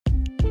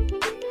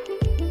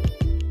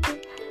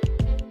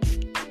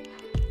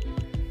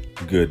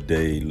Good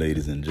day,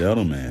 ladies and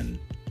gentlemen.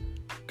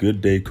 Good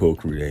day,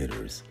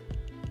 co-creators.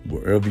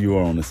 Wherever you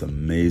are on this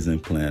amazing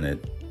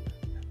planet,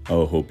 I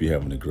hope you're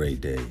having a great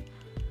day.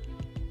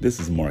 This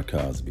is Mark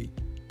Cosby.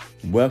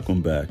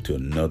 Welcome back to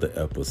another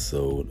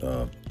episode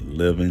of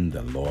Living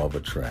the Law of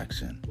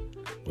Attraction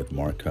with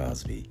Mark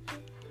Cosby.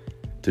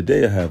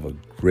 Today I have a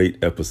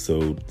great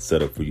episode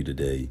set up for you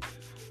today.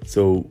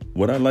 So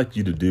what I'd like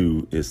you to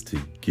do is to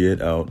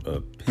get out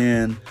a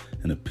pen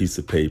and a piece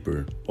of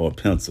paper or a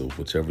pencil,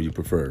 whichever you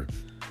prefer,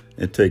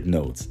 and take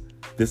notes.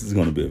 This is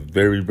going to be a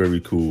very, very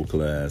cool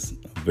class,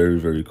 a very,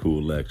 very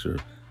cool lecture.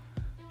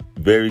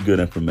 Very good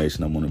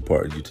information I'm going to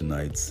impart to you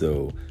tonight.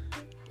 So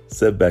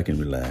sit back and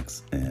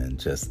relax and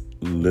just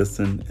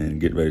listen and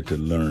get ready to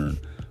learn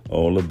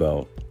all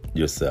about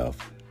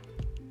yourself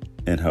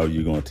and how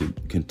you're going to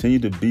continue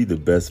to be the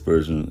best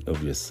version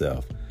of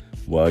yourself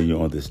while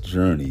you're on this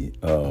journey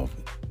of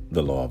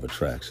the law of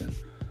attraction,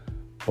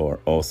 or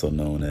also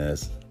known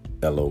as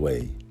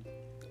LOA.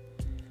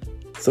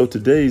 So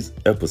today's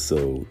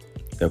episode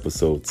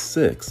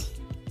 6,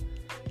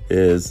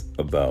 is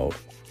about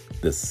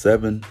the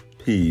 7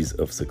 P's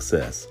of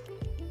success.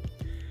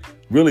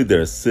 Really,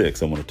 there are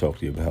 6 I want to talk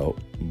to you about,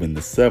 when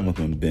the 7th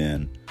one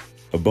being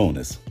a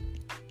bonus.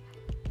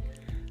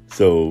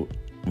 So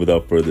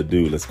without further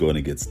ado, let's go ahead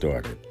and get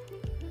started.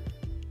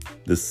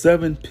 The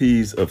 7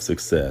 P's of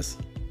success.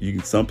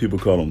 Some people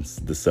call them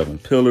the 7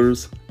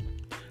 pillars.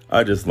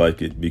 I just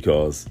like it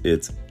because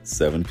it's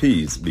 7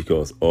 P's,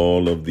 because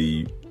all of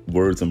the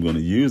words I'm going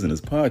to use in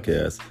this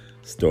podcast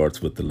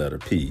starts with the letter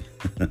P.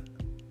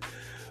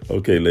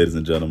 Okay, ladies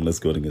and gentlemen, let's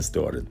go ahead and get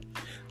started.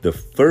 The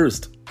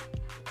first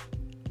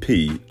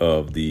P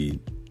of the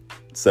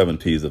 7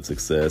 P's of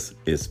success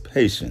is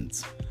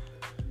patience.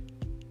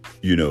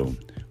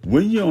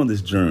 When you're on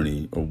this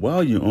journey, or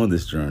while you're on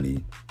this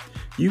journey,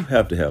 you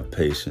have to have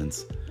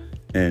patience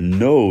and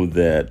know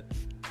that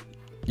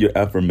your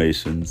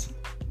affirmations,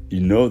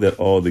 that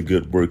all the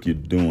good work you're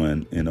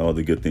doing and all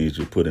the good things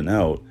you're putting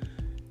out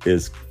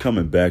is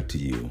coming back to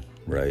you,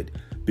 right?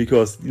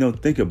 Because,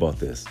 think about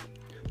this.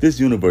 This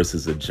universe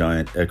is a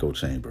giant echo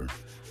chamber.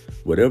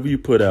 Whatever you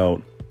put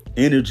out,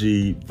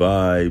 energy,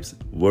 vibes,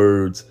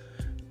 words,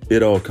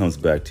 it all comes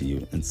back to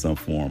you in some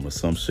form or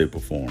some shape or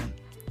form.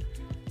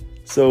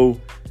 So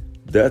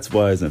that's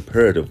why it's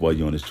imperative while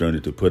you're on this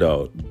journey to put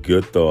out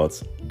good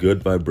thoughts,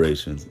 good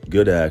vibrations,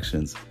 good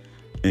actions,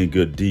 and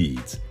good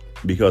deeds,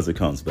 because it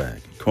comes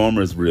back. Karma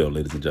is real,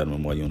 ladies and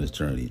gentlemen, while you're on this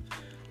journey.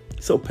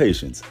 So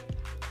patience.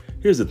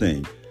 Here's the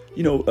thing.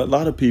 A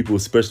lot of people,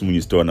 especially when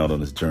you're starting out on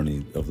this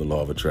journey of the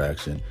law of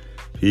attraction,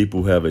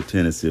 people have a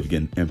tendency of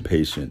getting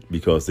impatient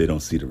because they don't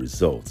see the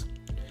results.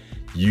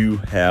 You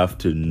have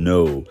to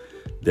know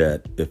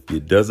that if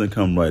it doesn't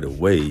come right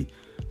away,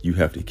 you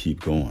have to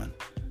keep going.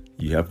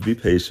 You have to be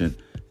patient.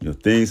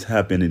 Things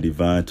happen in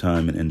divine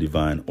time and in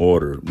divine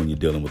order when you're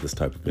dealing with this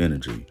type of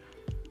energy.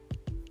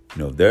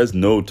 There's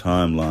no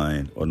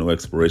timeline or no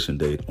expiration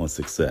date on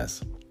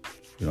success.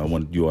 I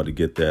want you all to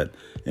get that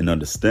and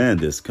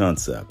understand this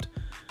concept.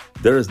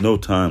 There is no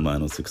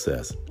timeline on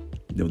success.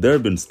 There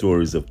have been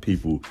stories of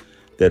people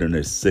that are in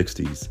their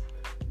 60s,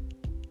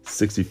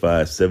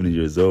 65, 70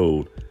 years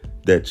old,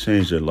 that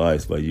changed their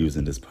lives by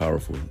using this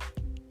powerful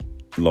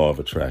law of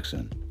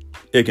attraction.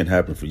 It can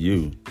happen for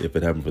you if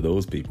it happened for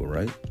those people,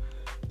 right?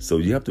 So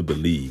you have to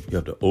believe. You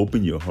have to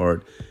open your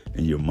heart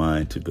and your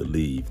mind to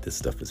believe this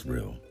stuff is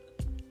real.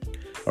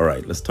 All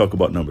right, let's talk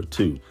about number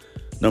 2.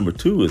 Number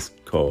 2 is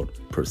called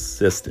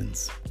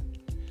persistence.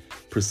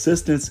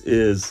 Persistence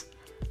is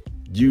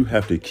you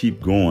have to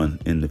keep going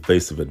in the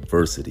face of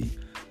adversity.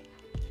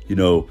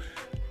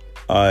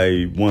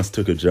 I once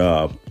took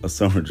a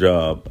summer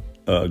job,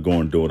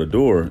 going door to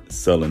door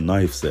selling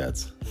knife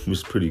sets, which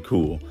was pretty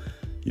cool.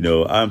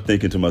 I'm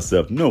thinking to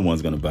myself, no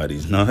one's going to buy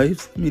these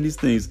knives. These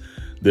things,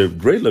 they're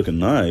great looking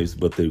knives,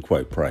 but they're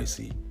quite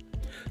pricey.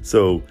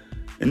 So,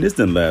 and this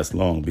didn't last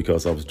long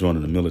because I was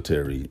joining the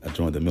military. I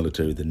joined the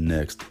military the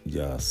next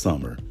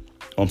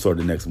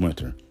the next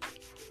winter.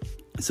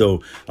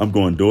 So I'm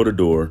going door to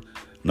door,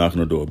 knocking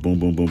on the door, boom,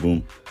 boom, boom,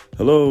 boom.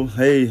 Hello,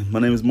 hey,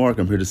 my name is Mark.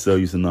 I'm here to sell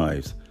you some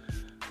knives.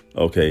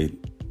 Okay,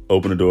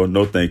 open the door.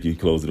 No, thank you.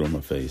 Close the door in my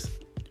face.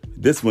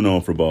 This went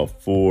on for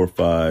about 4,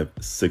 5,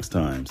 6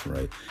 times,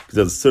 right? Because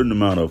there's a certain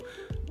amount of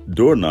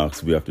door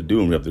knocks we have to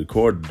do, and we have to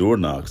record door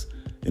knocks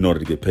in order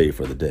to get paid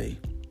for the day.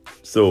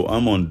 So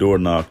I'm on door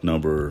knock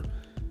number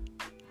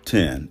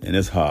 10, and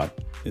it's hot.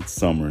 It's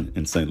summer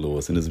in St.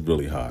 Louis, and it's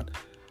really hot.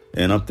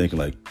 And I'm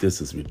thinking,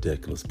 this is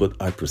ridiculous, but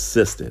I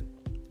persisted.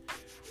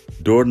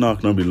 Door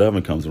knock number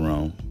 11 comes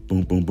around.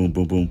 Boom, boom, boom,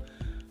 boom, boom.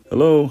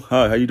 Hello,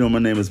 hi, how you doing? My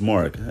name is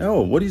Mark.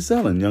 Oh, what are you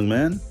selling, young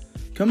man?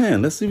 Come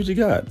in, let's see what you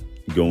got.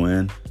 Go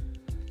in.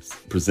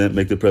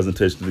 Make the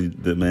presentation to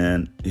the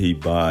man. He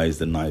buys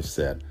the knife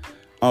set.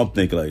 I'm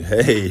thinking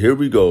hey, here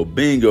we go.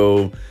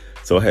 Bingo.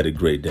 So I had a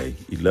great day.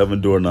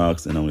 11 door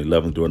knocks, and on the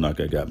 11th door knock,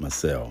 I got my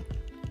sale.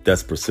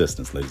 That's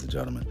persistence, ladies and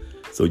gentlemen.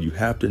 So you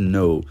have to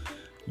know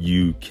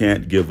you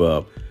can't give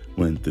up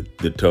when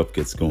the tough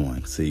gets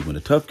going. See, when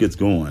the tough gets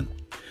going,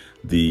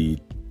 the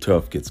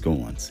tough gets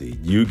going. See,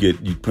 you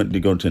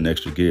go into an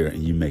extra gear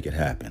and you make it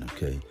happen.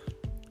 Okay.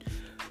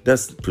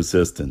 That's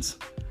persistence.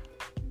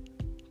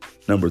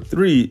 Number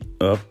 3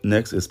 up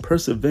next is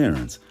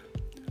perseverance.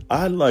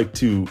 I like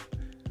to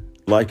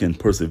liken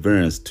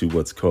perseverance to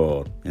what's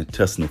called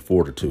intestinal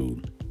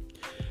fortitude.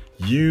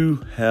 You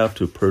have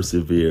to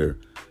persevere,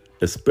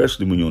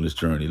 especially when you're on this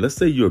journey. Let's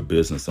say you're a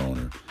business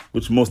owner,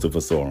 which most of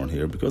us are on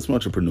here because we're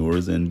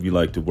entrepreneurs and we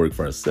like to work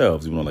for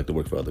ourselves. We don't like to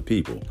work for other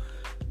people.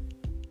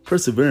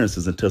 Perseverance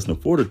is intestinal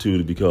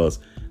fortitude because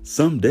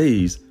some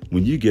days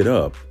when you get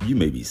up, you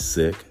may be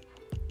sick.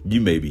 You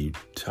may be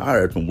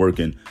tired from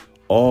working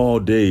all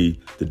day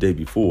the day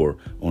before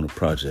on a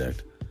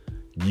project.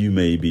 You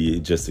may be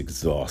just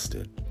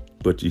exhausted,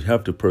 but you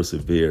have to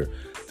persevere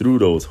through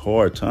those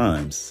hard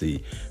times,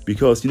 see,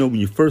 because, when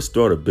you first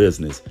start a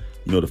business,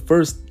 the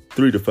first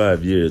 3 to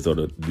 5 years are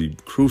the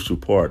crucial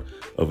part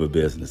of a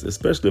business,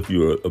 especially if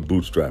you're a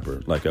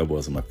bootstrapper like I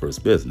was in my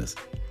first business.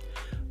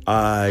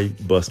 I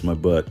bust my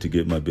butt to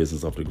get my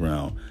business off the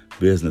ground.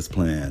 Business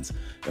plans,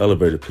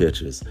 elevator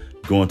pitches,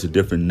 going to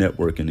different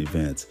networking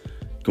events,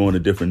 going to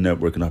different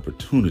networking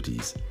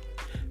opportunities.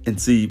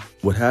 And see,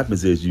 what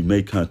happens is you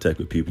make contact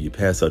with people, you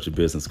pass out your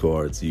business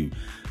cards, you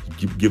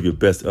give your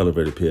best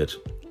elevator pitch,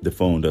 the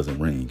phone doesn't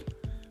ring.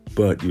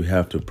 But you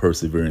have to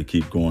persevere and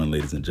keep going,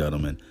 ladies and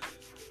gentlemen.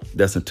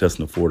 That's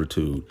intestinal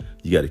fortitude.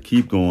 You got to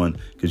keep going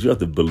because you have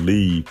to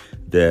believe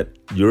that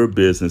your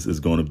business is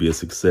going to be a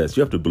success.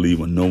 You have to believe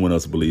when no one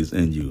else believes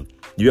in you.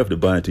 You have to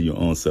buy into your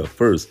own self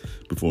first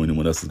before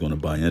anyone else is going to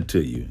buy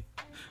into you.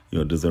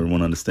 Does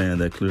everyone understand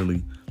that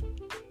clearly?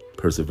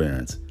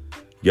 Perseverance.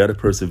 You got to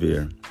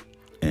persevere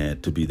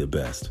and to be the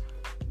best.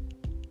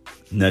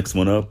 Next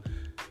one up,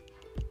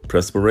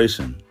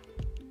 perspiration.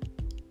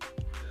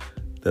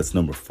 That's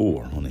number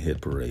 4 on the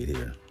hit parade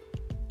here.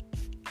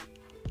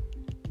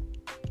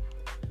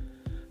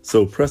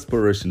 So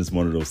perspiration is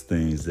one of those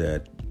things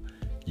that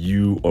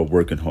you are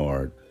working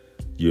hard.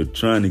 You're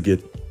trying to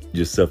get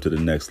yourself to the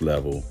next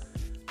level.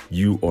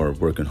 You are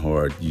working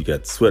hard. You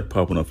got sweat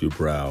popping off your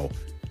brow.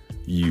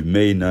 You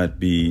may not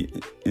be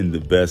in the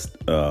best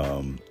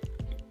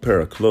pair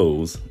of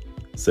clothes.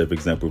 Say, for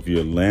example, if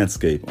you're a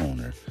landscape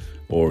owner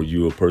or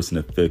you're a person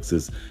that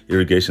fixes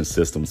irrigation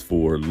systems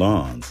for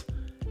lawns.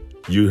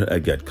 You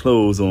got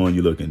clothes on.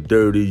 You're looking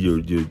dirty. You're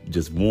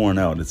just worn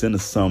out. It's in the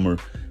summer.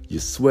 You're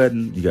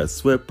sweating. You got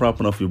sweat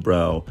popping off your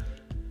brow.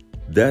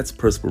 That's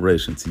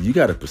perspiration. See, you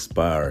got to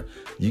perspire.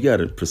 You got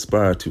to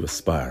perspire to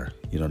aspire.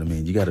 You know what I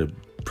mean?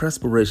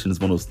 Perspiration is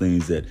one of those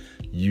things that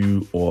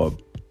you are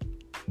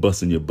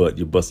busting your butt.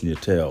 You're busting your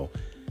tail.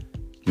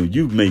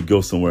 You may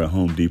go somewhere at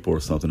Home Depot or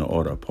something to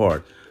order a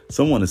part.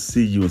 Someone will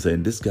see you and say,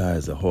 this guy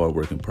is a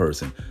hardworking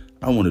person.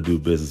 I want to do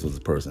business with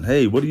this person.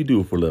 Hey, what do you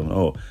do for a living?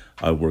 Oh,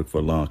 I work for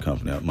a lawn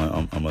company. I'm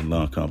a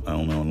lawn company. I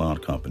own my own lawn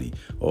company.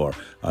 Or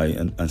I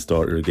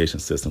install irrigation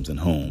systems in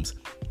homes.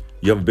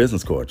 You have a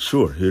business card.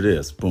 Sure, here it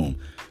is. Boom.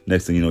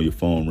 Next thing you know, your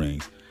phone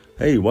rings.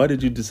 Hey, why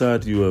did you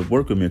decide to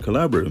work with me and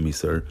collaborate with me,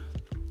 sir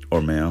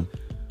or ma'am?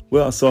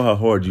 Well, I saw how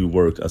hard you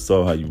worked. I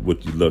saw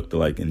what you looked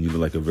like, and you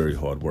look like a very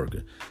hard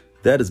worker.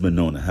 That has been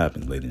known to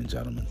happen, ladies and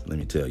gentlemen. Let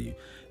me tell you.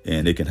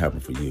 And it can happen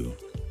for you.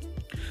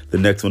 The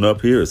next one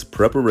up here is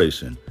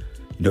preparation.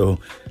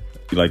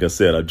 Like I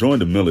said, I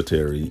joined the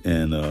military,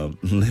 and a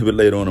little bit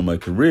later on in my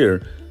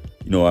career,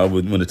 I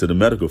went into the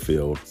medical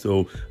field.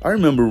 So I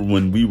remember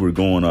when we were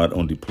going out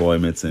on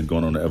deployments and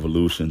going on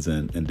evolutions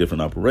and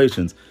different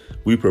operations,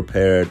 we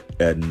prepared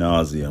ad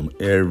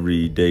nauseum.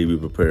 Every day we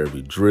prepared.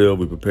 We drilled,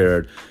 we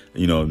prepared.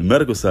 The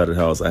medical side of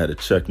the house, I had to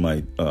check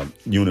my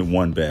Unit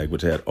 1 bag,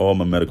 which had all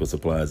my medical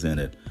supplies in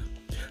it.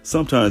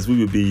 Sometimes we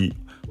would be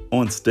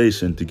on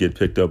station to get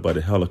picked up by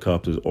the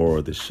helicopters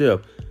or the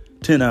ship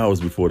 10 hours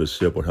before the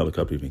ship or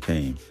helicopter even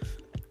came.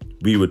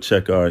 We would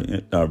check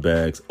our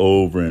bags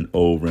over and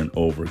over and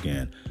over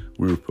again.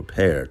 We were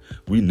prepared.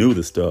 We knew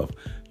the stuff.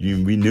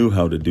 We knew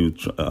how to do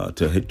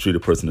to treat a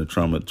person in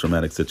a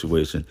traumatic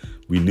situation.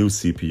 We knew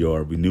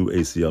CPR. We knew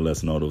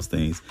ACLS and all those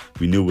things.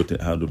 We knew which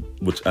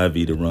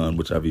IV to run,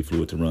 which IV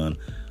fluid to run.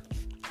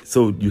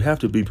 So you have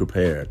to be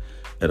prepared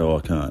at all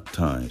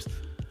times.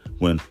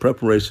 When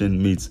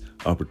preparation meets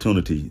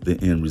opportunity, the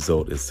end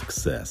result is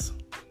success.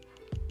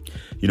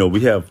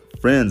 We have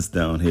friends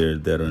down here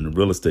that are in the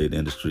real estate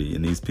industry,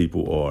 and these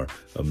people are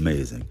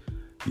amazing.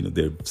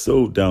 They're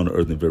so down to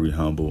earth and very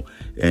humble,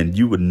 and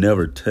you would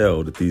never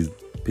tell that these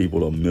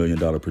people are $1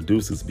 million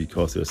producers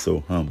because they're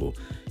so humble.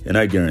 And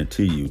I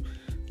guarantee you,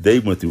 they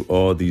went through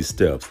all these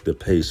steps: the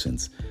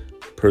patience,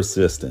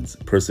 persistence,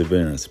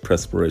 perseverance,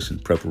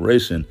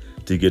 preparation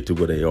to get to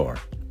where they are.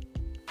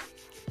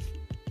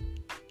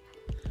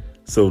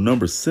 So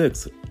number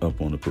 6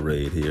 up on the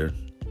parade here,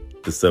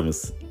 the 7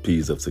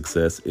 P's of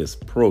success, is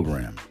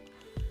program.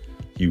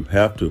 You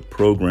have to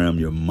program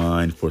your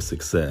mind for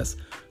success.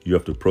 You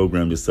have to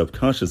program your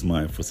subconscious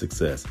mind for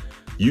success.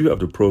 You have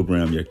to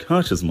program your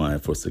conscious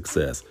mind for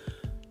success.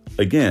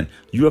 Again,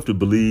 you have to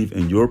believe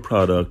in your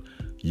product,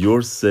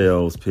 your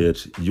sales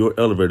pitch, your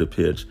elevator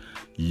pitch,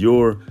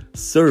 your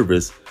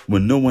service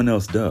when no one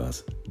else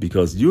does,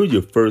 because you're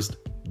your first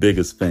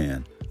biggest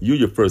fan. You're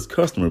your first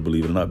customer,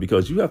 believe it or not,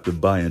 because you have to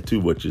buy into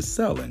what you're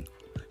selling.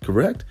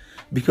 Correct?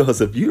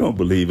 Because if you don't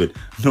believe it,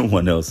 no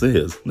one else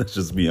is. Let's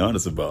just be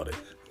honest about it.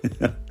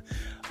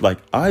 Like,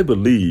 I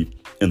believe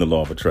in the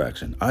law of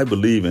attraction. I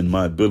believe in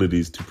my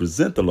abilities to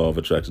present the law of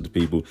attraction to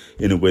people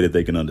in a way that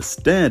they can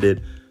understand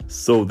it,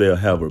 so they'll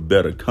have a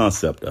better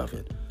concept of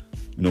it.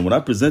 When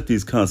I present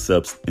these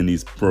concepts in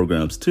these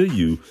programs to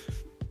you,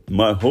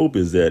 my hope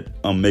is that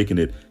I'm making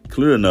it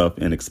clear enough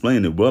and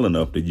explaining it well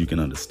enough that you can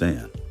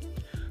understand.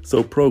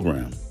 So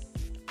program.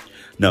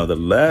 Now, the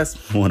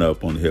last one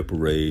up on the hit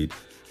parade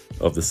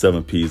of the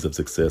 7 P's of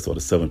success, or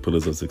the 7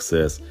 pillars of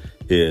success,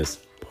 is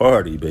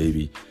party,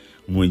 baby.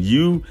 When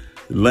you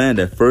land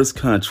that first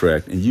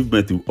contract and you've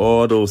been through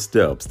all those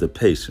steps, the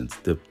patience,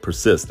 the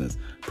persistence,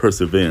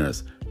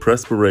 perseverance,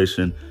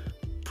 preparation,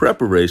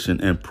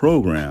 and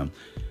program,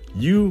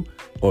 you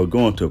are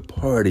going to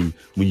party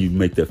when you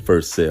make that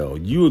first sale.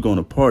 You are going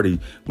to party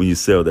when you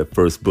sell that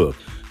first book.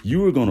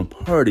 You are going to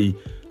party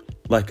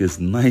like it's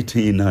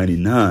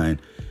 1999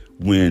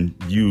 when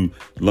you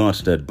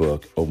launch that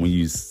book, or when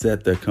you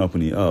set that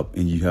company up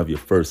and you have your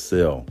first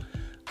sale.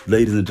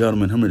 Ladies and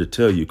gentlemen, I'm here to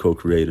tell you,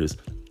 co-creators,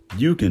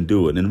 you can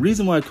do it. And the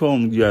reason why I call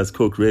you guys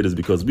co-creators is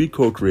because we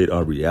co-create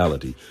our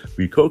reality.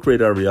 We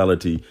co-create our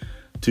reality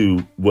to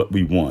what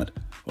we want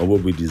or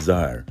what we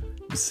desire.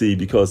 See,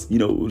 because,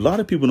 a lot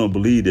of people don't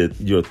believe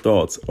that your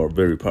thoughts are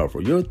very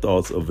powerful. Your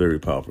thoughts are very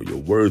powerful. Your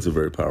words are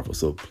very powerful.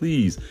 So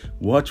please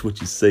watch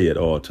what you say at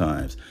all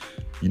times.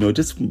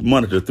 Just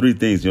monitor 3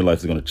 things in your life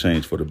is going to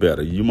change for the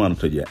better. You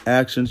monitor your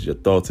actions, your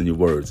thoughts, and your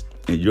words.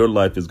 And your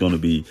life is going to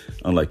be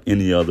unlike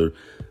any other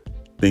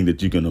thing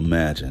that you can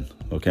imagine.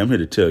 Okay, I'm here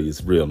to tell you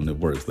it's real and it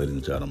works, ladies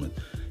and gentlemen.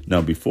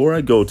 Now, before I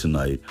go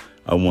tonight,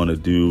 I want to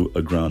do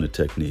a grounded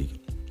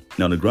technique.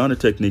 Now, the grounded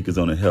technique is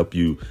going to help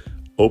you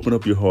open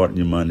up your heart and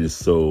your mind and your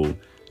soul,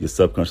 your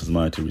subconscious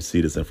mind, to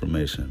receive this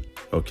information.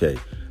 Okay.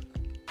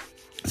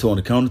 So on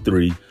the count of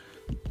 3,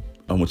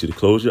 I want you to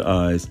close your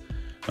eyes.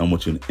 I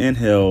want you to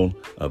inhale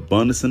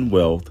abundance and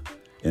wealth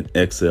and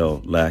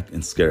exhale lack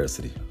and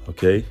scarcity.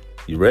 Okay.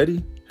 You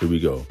ready? Here we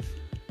go.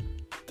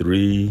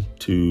 3,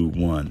 2,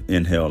 1.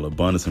 Inhale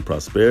abundance and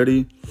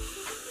prosperity.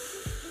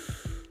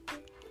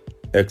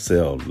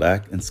 Exhale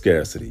lack and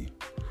scarcity.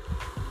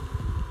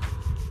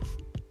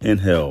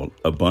 Inhale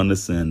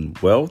abundance and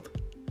wealth.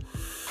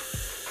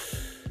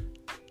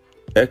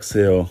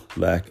 Exhale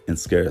lack and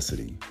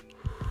scarcity.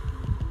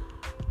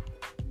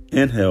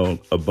 Inhale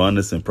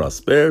abundance and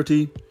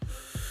prosperity.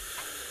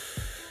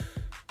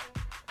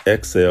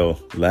 Exhale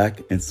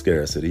lack and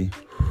scarcity.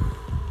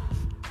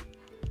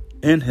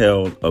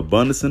 Inhale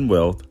abundance and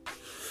wealth.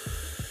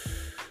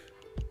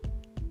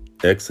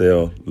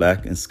 Exhale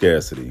lack and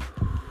scarcity.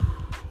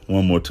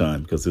 One more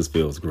time, because this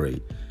feels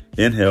great.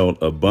 Inhale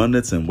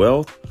abundance and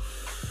wealth.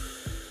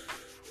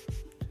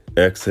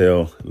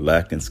 Exhale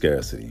lack and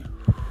scarcity.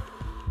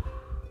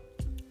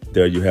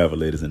 There you have it,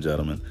 ladies and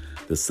gentlemen.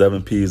 The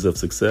 7 P's of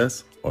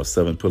success, or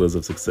 7 pillars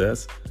of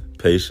success: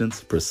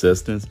 patience,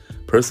 persistence,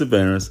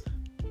 perseverance,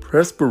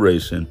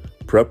 preparation,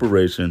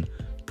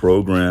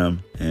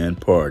 program,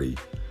 and party.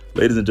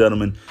 Ladies and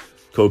gentlemen,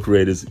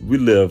 co-creators, we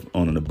live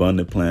on an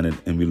abundant planet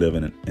and we live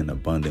in an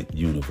abundant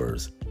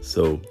universe.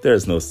 So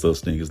there's no such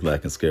thing as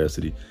lack and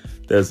scarcity.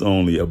 There's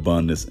only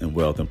abundance and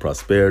wealth and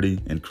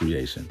prosperity and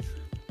creation.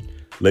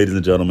 Ladies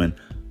and gentlemen,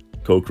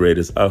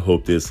 co-creators, I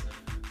hope this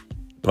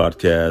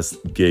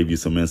podcast gave you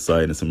some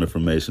insight and some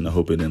information. I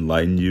hope it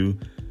enlightened you,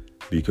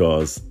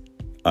 because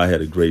I had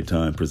a great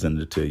time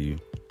presenting it to you.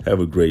 Have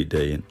a great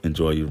day and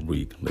enjoy your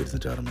week, ladies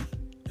and gentlemen.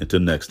 Until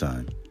next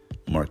time,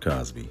 Mark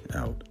Cosby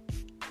out.